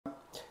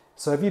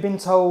So have you been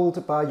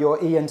told by your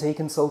ENT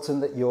consultant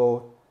that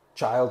your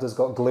child has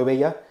got glue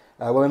ear?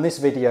 Well, in this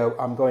video,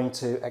 I'm going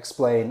to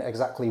explain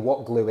exactly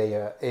what glue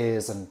ear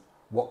is and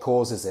what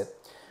causes it.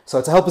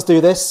 So to help us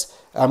do this,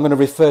 I'm going to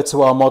refer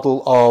to our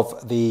model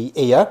of the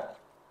ear.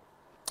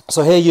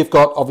 So here you've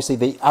got obviously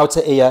the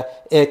outer ear,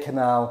 ear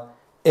canal,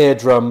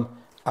 eardrum,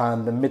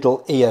 and the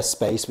middle ear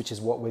space, which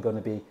is what we're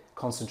going to be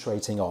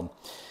concentrating on.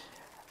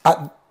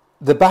 At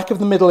the back of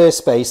the middle ear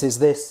space is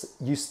this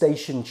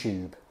Eustachian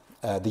tube.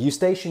 The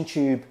Eustachian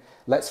tube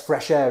lets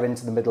fresh air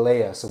into the middle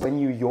ear. So when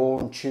you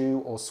yawn,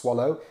 chew, or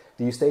swallow,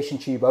 the Eustachian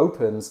tube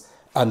opens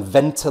and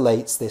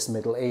ventilates this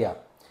middle ear.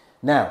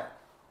 Now,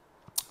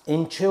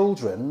 in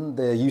children,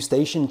 the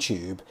Eustachian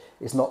tube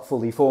is not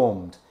fully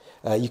formed.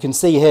 You can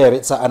see here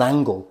it's at an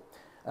angle.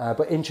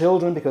 But in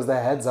children, because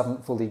their heads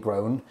haven't fully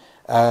grown,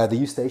 the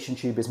Eustachian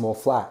tube is more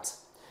flat.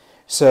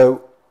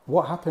 So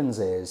what happens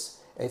is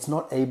it's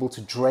not able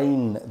to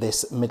drain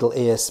this middle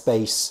ear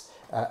space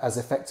as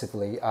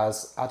effectively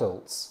as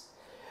adults.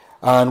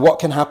 And what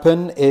can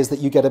happen is that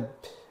you get a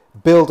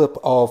build-up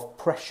of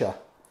pressure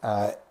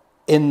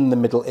in the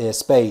middle ear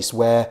space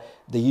where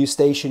the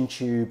Eustachian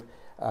tube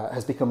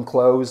has become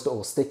closed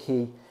or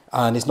sticky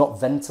and is not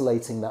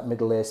ventilating that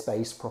middle ear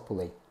space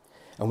properly.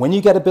 And when you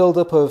get a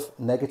build-up of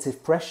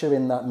negative pressure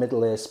in that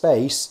middle ear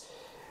space,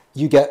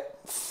 you get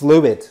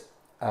fluid,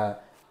 a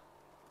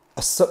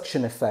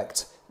suction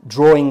effect,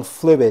 drawing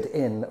fluid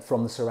in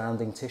from the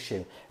surrounding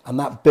tissue. And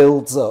that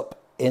builds up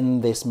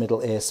in this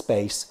middle ear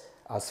space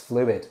as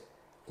fluid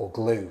or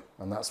glue.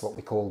 And that's what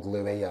we call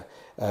glue ear.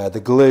 The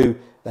glue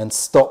then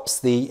stops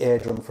the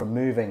eardrum from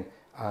moving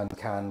and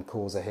can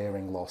cause a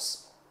hearing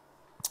loss.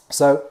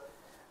 So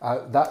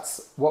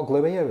that's what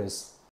glue ear is.